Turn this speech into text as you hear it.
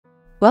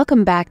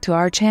Welcome back to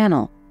our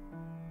channel.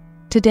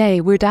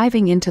 Today we're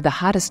diving into the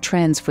hottest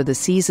trends for the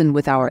season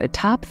with our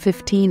top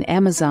 15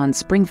 Amazon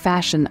spring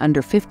fashion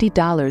under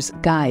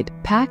 $50 guide,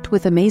 packed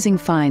with amazing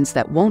finds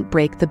that won't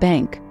break the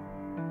bank.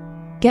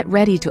 Get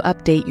ready to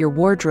update your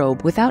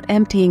wardrobe without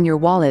emptying your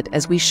wallet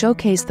as we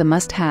showcase the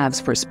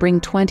must-haves for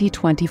spring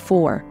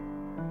 2024.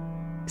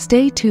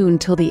 Stay tuned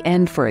till the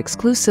end for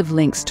exclusive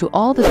links to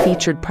all the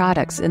featured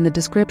products in the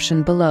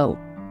description below.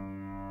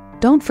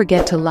 Don't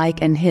forget to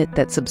like and hit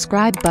that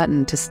subscribe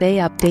button to stay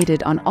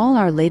updated on all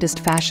our latest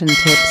fashion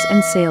tips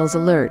and sales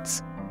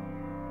alerts.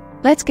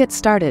 Let's get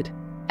started.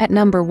 At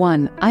number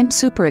 1, I'm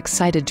super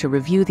excited to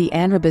review the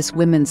Sundress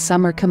Women's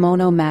Summer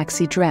Kimono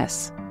Maxi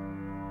dress.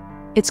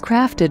 It's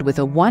crafted with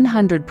a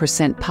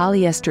 100%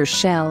 polyester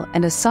shell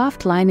and a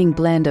soft lining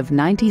blend of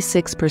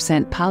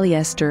 96%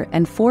 polyester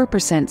and 4%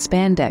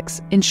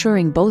 spandex,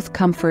 ensuring both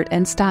comfort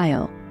and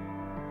style.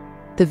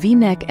 The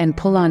V-neck and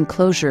pull-on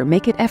closure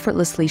make it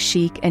effortlessly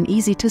chic and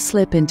easy to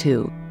slip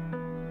into.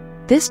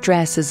 This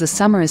dress is a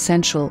summer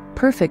essential,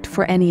 perfect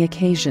for any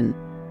occasion.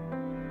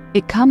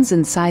 It comes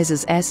in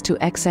sizes S to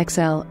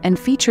XXL and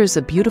features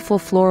a beautiful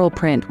floral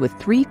print with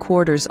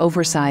 3/4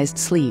 oversized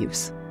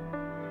sleeves.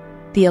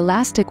 The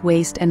elastic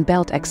waist and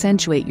belt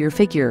accentuate your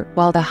figure,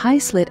 while the high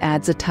slit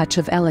adds a touch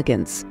of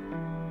elegance.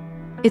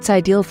 It's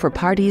ideal for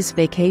parties,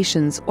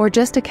 vacations, or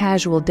just a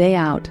casual day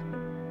out.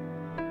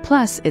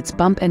 Plus, it's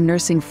bump and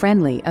nursing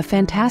friendly, a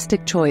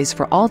fantastic choice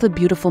for all the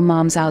beautiful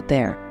moms out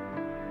there.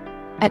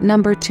 At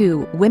number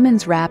 2,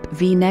 Women's Wrap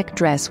V-neck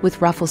dress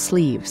with ruffle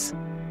sleeves.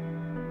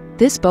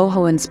 This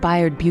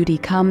boho-inspired beauty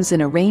comes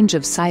in a range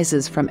of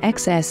sizes from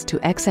XS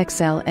to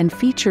XXL and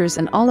features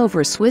an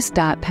all-over Swiss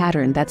dot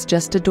pattern that's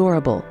just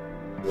adorable.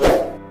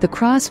 The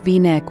cross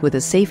V-neck with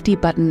a safety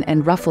button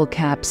and ruffle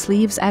cap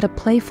sleeves add a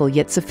playful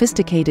yet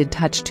sophisticated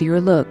touch to your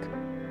look.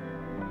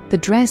 The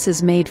dress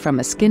is made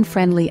from a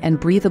skin-friendly and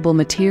breathable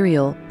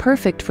material,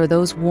 perfect for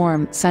those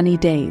warm, sunny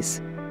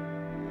days.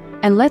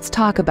 And let's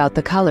talk about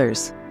the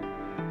colors.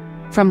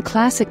 From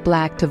classic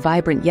black to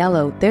vibrant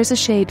yellow, there's a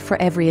shade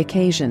for every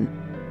occasion.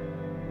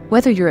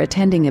 Whether you're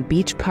attending a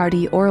beach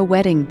party or a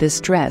wedding, this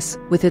dress,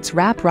 with its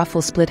wrap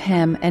ruffle split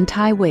hem and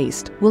tie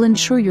waist, will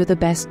ensure you're the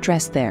best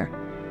dressed there.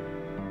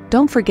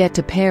 Don't forget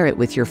to pair it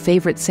with your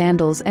favorite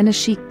sandals and a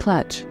chic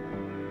clutch.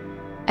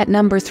 At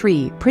number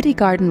 3, Pretty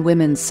Garden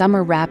Women's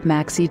Summer Wrap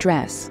Maxi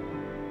Dress.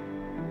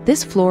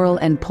 This floral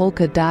and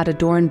polka dot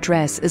adorned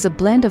dress is a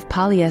blend of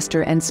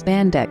polyester and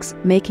spandex,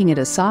 making it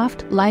a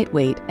soft,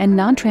 lightweight, and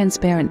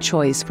non-transparent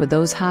choice for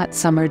those hot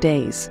summer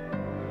days.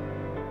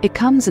 It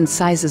comes in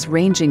sizes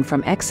ranging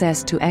from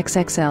XS to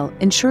XXL,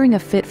 ensuring a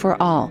fit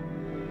for all.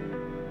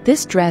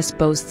 This dress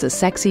boasts a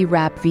sexy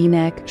wrap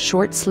V-neck,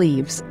 short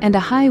sleeves, and a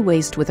high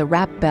waist with a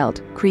wrap belt,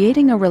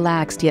 creating a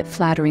relaxed yet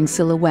flattering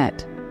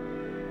silhouette.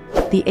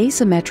 The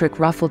asymmetric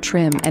ruffle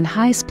trim and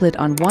high split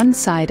on one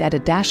side add a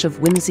dash of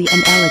whimsy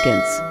and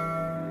elegance.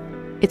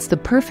 It's the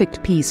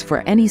perfect piece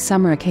for any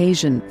summer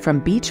occasion, from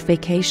beach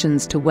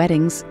vacations to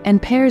weddings,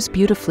 and pairs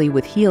beautifully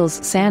with heels,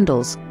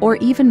 sandals, or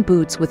even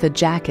boots with a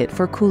jacket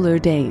for cooler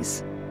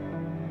days.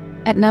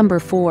 At number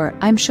 4,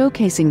 I'm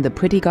showcasing the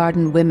Pretty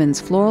Garden Women's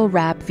Floral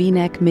Wrap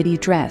V-neck Midi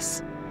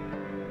dress.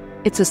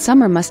 It's a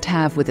summer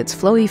must-have with its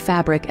flowy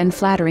fabric and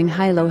flattering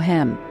high-low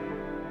hem.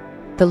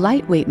 The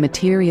lightweight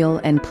material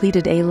and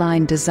pleated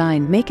A-line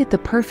design make it the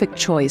perfect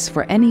choice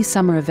for any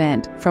summer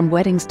event, from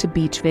weddings to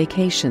beach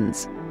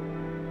vacations.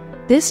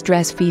 This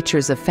dress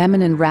features a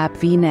feminine wrap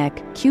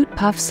V-neck, cute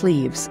puff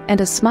sleeves,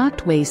 and a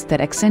smocked waist that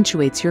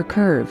accentuates your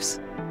curves.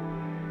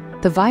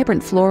 The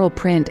vibrant floral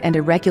print and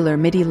irregular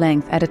midi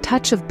length add a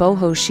touch of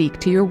boho chic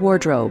to your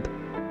wardrobe.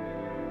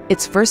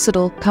 It's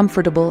versatile,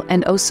 comfortable,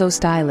 and oh so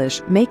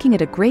stylish, making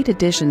it a great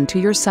addition to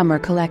your summer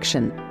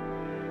collection.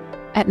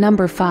 At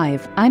number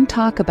 5, I'm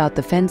talk about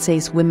the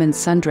Sundress Women's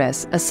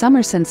Sundress, a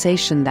summer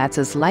sensation that's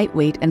as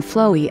lightweight and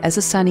flowy as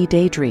a sunny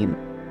daydream.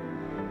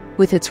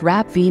 With its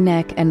wrap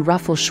V-neck and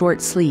ruffle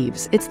short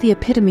sleeves, it's the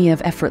epitome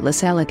of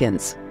effortless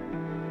elegance.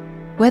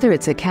 Whether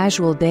it's a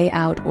casual day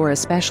out or a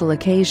special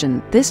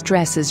occasion, this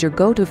dress is your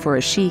go-to for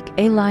a chic,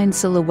 A-line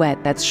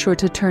silhouette that's sure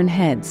to turn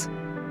heads.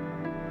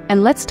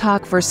 And let's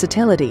talk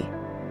versatility.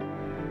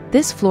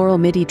 This floral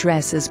midi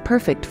dress is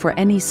perfect for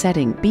any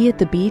setting, be it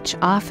the beach,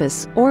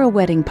 office, or a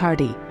wedding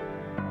party.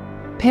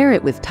 Pair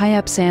it with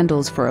tie-up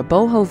sandals for a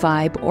boho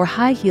vibe or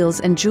high heels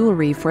and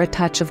jewelry for a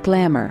touch of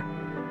glamour.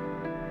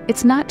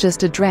 It's not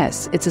just a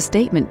dress, it's a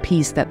statement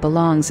piece that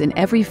belongs in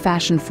every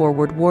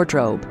fashion-forward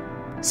wardrobe.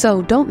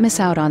 So don't miss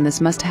out on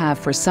this must-have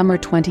for summer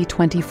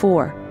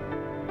 2024.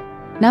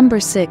 Number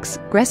 6,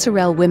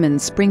 Floral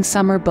Women's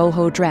Spring-Summer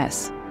Boho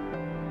Dress.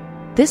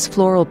 This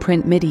floral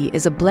print midi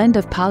is a blend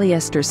of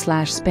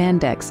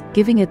polyester/spandex,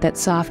 giving it that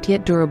soft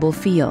yet durable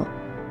feel.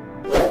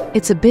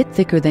 It's a bit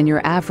thicker than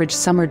your average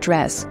summer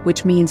dress,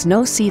 which means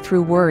no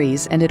see-through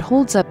worries, and it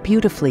holds up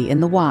beautifully in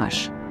the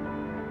wash.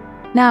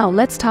 Now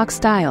let's talk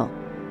style.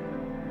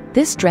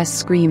 This dress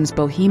screams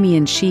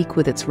bohemian chic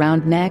with its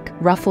round neck,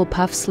 ruffle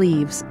puff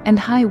sleeves, and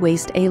high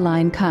waist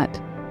A-line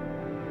cut.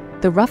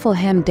 The ruffle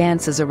hem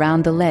dances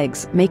around the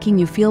legs, making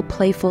you feel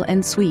playful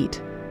and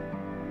sweet.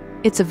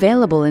 It's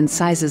available in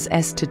sizes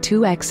S to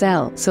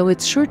 2XL, so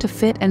it's sure to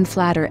fit and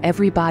flatter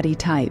every body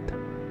type.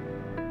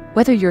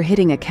 Whether you're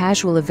hitting a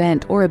casual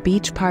event or a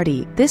beach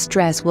party, this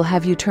dress will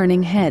have you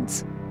turning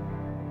heads.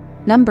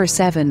 Number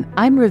 7,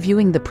 I'm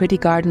reviewing the Pretty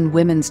Garden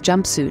women's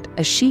jumpsuit,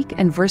 a chic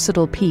and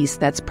versatile piece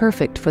that's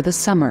perfect for the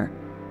summer.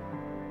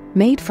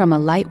 Made from a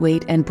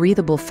lightweight and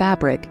breathable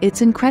fabric,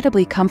 it's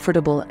incredibly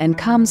comfortable and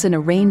comes in a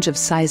range of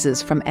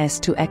sizes from S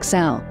to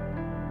XL.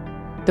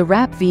 The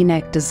wrap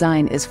V-neck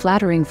design is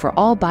flattering for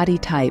all body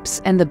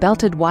types, and the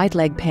belted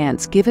wide-leg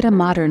pants give it a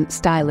modern,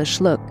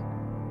 stylish look.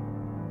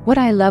 What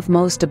I love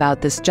most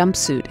about this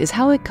jumpsuit is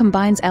how it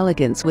combines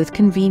elegance with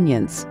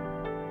convenience.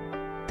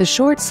 The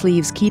short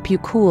sleeves keep you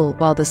cool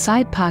while the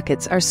side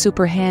pockets are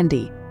super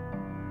handy.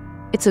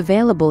 It's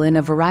available in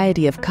a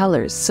variety of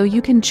colors, so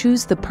you can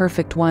choose the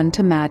perfect one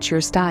to match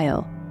your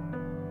style.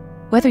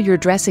 Whether you're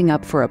dressing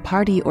up for a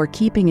party or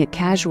keeping it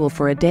casual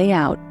for a day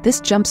out,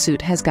 this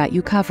jumpsuit has got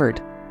you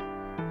covered.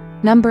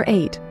 Number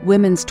 8,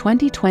 Women's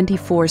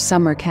 2024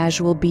 Summer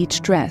Casual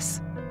Beach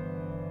Dress.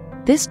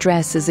 This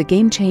dress is a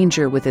game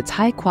changer with its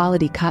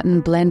high-quality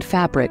cotton blend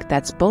fabric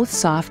that's both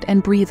soft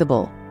and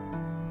breathable.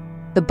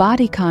 The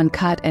bodycon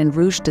cut and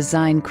ruche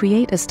design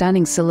create a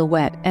stunning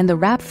silhouette, and the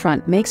wrap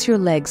front makes your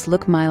legs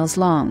look miles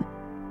long.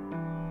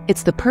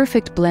 It's the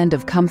perfect blend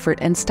of comfort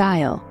and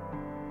style.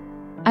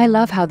 I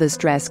love how this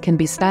dress can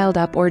be styled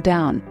up or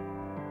down.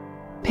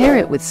 Pair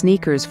it with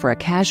sneakers for a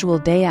casual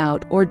day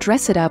out, or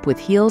dress it up with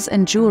heels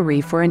and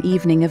jewelry for an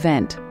evening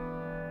event.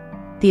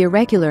 The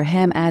irregular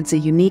hem adds a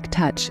unique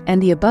touch,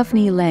 and the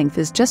above-knee length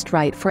is just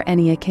right for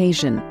any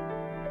occasion.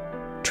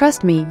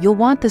 Trust me, you'll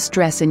want this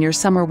dress in your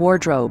summer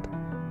wardrobe.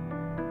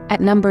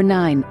 At number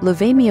 9,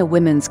 Lavamia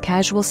Women's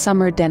Casual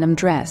Summer Denim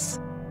Dress.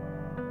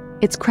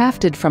 It's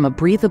crafted from a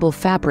breathable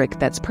fabric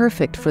that's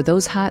perfect for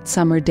those hot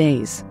summer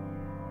days.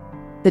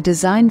 The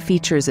design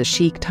features a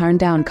chic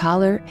turn-down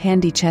collar,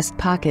 handy chest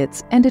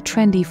pockets, and a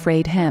trendy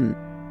frayed hem.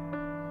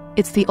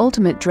 It's the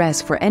ultimate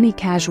dress for any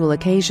casual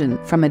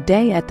occasion, from a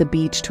day at the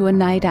beach to a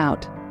night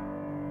out.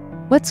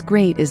 What's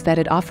great is that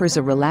it offers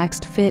a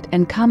relaxed fit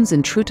and comes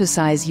in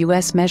true-to-size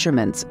US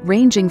measurements,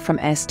 ranging from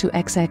S to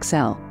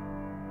XXL.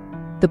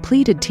 The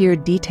pleated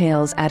tiered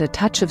details add a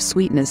touch of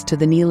sweetness to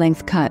the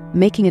knee-length cut,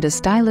 making it a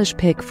stylish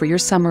pick for your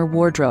summer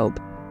wardrobe.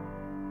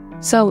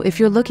 So if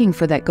you're looking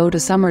for that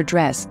go-to-summer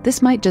dress,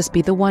 this might just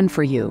be the one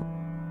for you.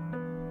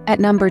 At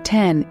number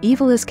 10,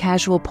 Evila's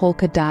Casual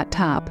Polka Dot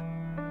Top.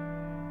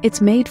 It's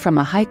made from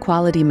a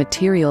high-quality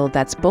material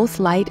that's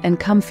both light and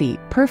comfy,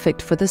 perfect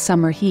for the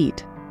summer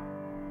heat.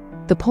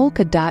 The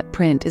polka dot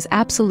print is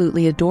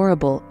absolutely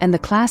adorable, and the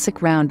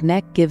classic round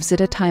neck gives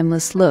it a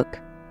timeless look.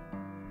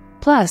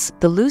 Plus,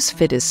 the loose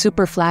fit is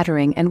super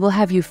flattering and will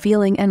have you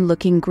feeling and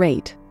looking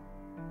great.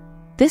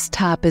 This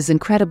top is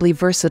incredibly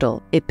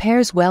versatile. It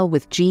pairs well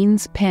with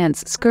jeans,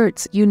 pants,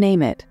 skirts, you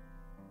name it.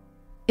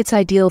 It's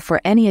ideal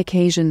for any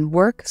occasion,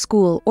 work,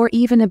 school, or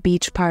even a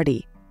beach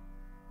party.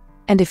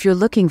 And if you're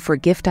looking for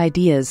gift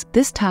ideas,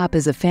 this top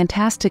is a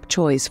fantastic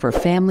choice for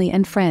family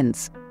and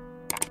friends.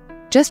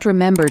 Just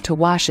remember to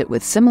wash it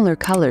with similar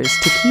colors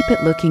to keep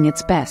it looking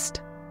its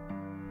best.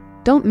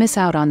 Don't miss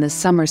out on this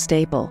summer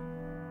staple.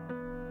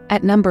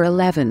 At number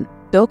 11,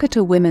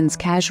 Dokata Women's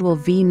Casual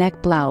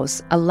V-Neck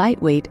Blouse, a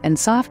lightweight and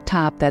soft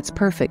top that's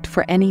perfect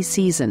for any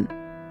season.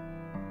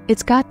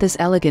 It's got this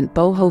elegant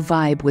boho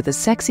vibe with a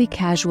sexy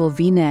casual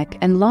V-neck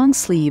and long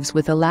sleeves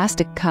with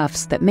elastic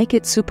cuffs that make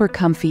it super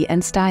comfy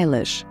and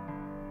stylish.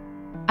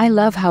 I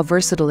love how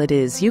versatile it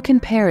is. You can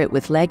pair it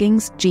with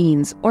leggings,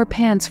 jeans, or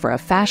pants for a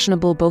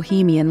fashionable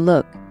bohemian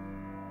look.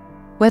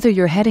 Whether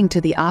you're heading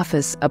to the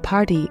office, a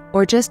party,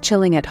 or just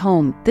chilling at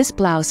home, this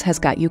blouse has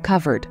got you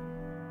covered.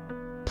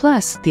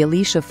 Plus, the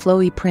Alicia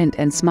flowy print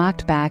and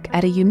smocked back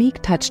add a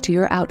unique touch to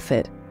your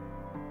outfit.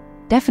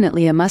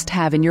 Definitely a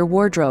must-have in your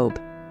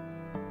wardrobe.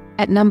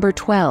 At number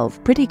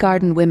 12, Pretty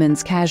Garden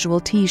Women's Casual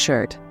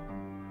T-Shirt.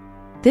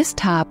 This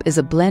top is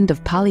a blend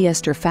of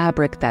polyester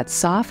fabric that's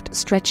soft,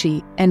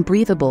 stretchy, and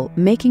breathable,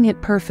 making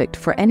it perfect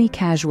for any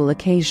casual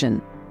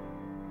occasion.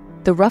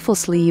 The ruffle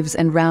sleeves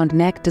and round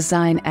neck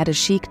design add a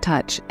chic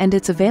touch, and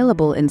it's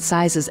available in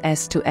sizes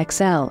S to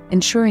XL,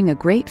 ensuring a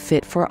great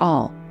fit for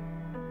all.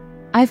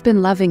 I've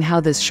been loving how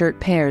this shirt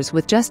pairs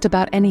with just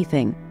about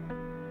anything.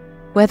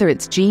 Whether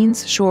it's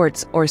jeans,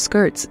 shorts, or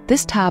skirts,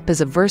 this top is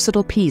a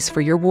versatile piece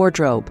for your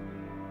wardrobe.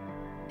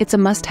 It's a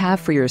must-have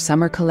for your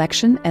summer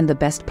collection, and the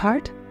best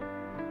part?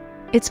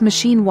 It's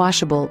machine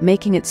washable,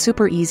 making it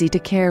super easy to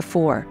care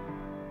for.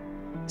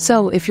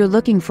 So if you're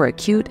looking for a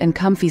cute and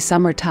comfy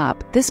summer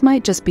top, this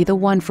might just be the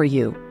one for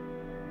you.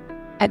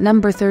 At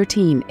number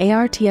 13,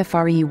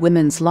 ARTFRE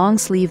Women's Long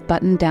Sleeve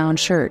Button-Down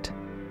Shirt.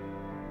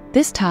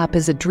 This top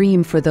is a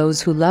dream for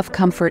those who love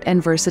comfort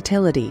and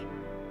versatility.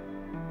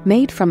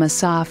 Made from a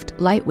soft,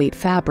 lightweight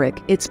fabric,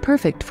 it's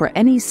perfect for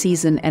any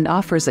season and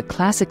offers a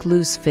classic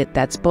loose fit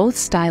that's both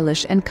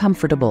stylish and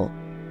comfortable.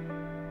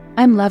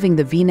 I'm loving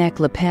the V-neck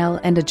lapel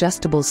and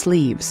adjustable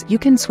sleeves. You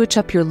can switch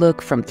up your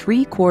look from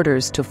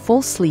 3/4 to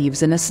full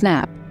sleeves in a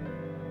snap.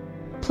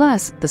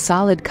 Plus, the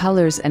solid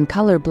colors and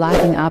color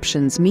blocking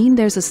options mean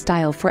there's a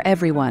style for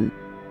everyone.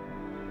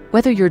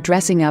 Whether you're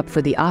dressing up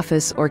for the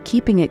office or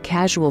keeping it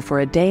casual for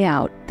a day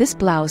out, this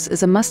blouse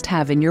is a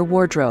must-have in your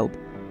wardrobe.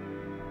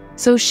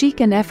 So chic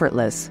and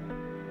effortless.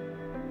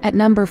 At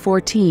number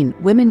 14,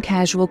 Women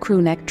Casual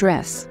Crewneck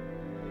Dress.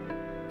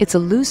 It's a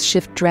loose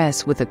shift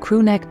dress with a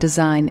crewneck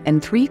design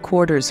and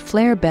 3/4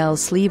 flare bell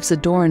sleeves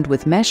adorned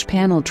with mesh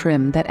panel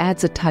trim that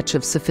adds a touch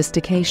of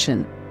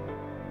sophistication.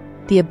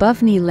 The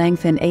above knee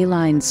length and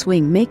A-line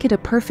swing make it a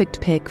perfect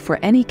pick for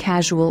any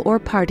casual or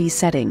party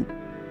setting.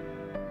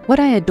 What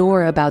I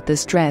adore about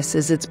this dress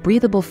is its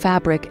breathable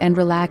fabric and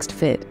relaxed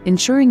fit,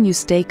 ensuring you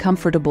stay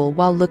comfortable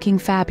while looking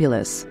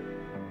fabulous.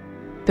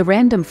 The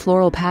random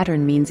floral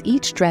pattern means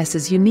each dress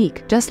is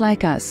unique, just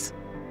like us.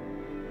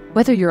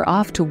 Whether you're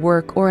off to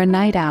work or a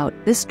night out,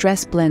 this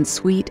dress blends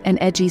sweet and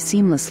edgy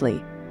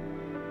seamlessly.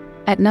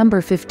 At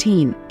number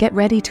 15, get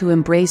ready to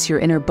embrace your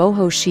inner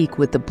boho chic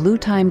with the Blue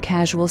Time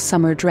Casual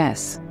Summer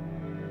Dress.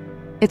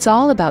 It's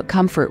all about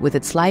comfort with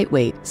its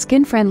lightweight,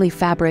 skin-friendly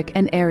fabric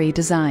and airy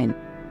design.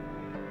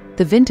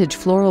 The vintage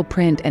floral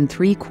print and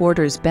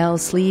 3/4 bell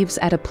sleeves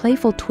add a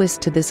playful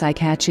twist to this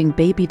eye-catching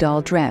baby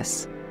doll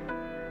dress.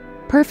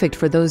 Perfect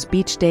for those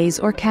beach days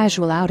or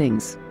casual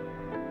outings.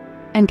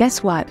 And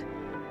guess what?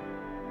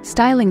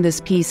 Styling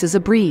this piece is a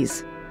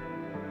breeze.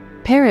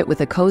 Pair it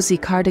with a cozy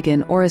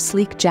cardigan or a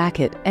sleek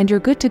jacket and you're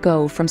good to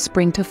go from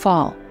spring to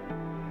fall.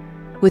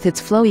 With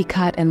its flowy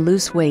cut and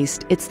loose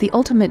waist, it's the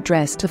ultimate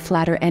dress to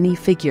flatter any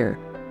figure.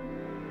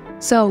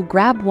 So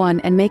grab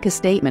one and make a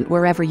statement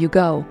wherever you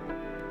go.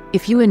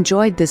 If you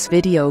enjoyed this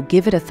video,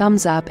 give it a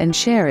thumbs up and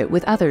share it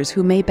with others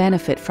who may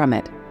benefit from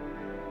it.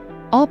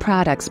 All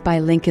products by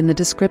link in the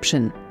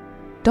description.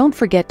 Don't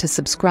forget to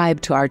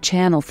subscribe to our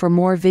channel for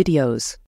more videos.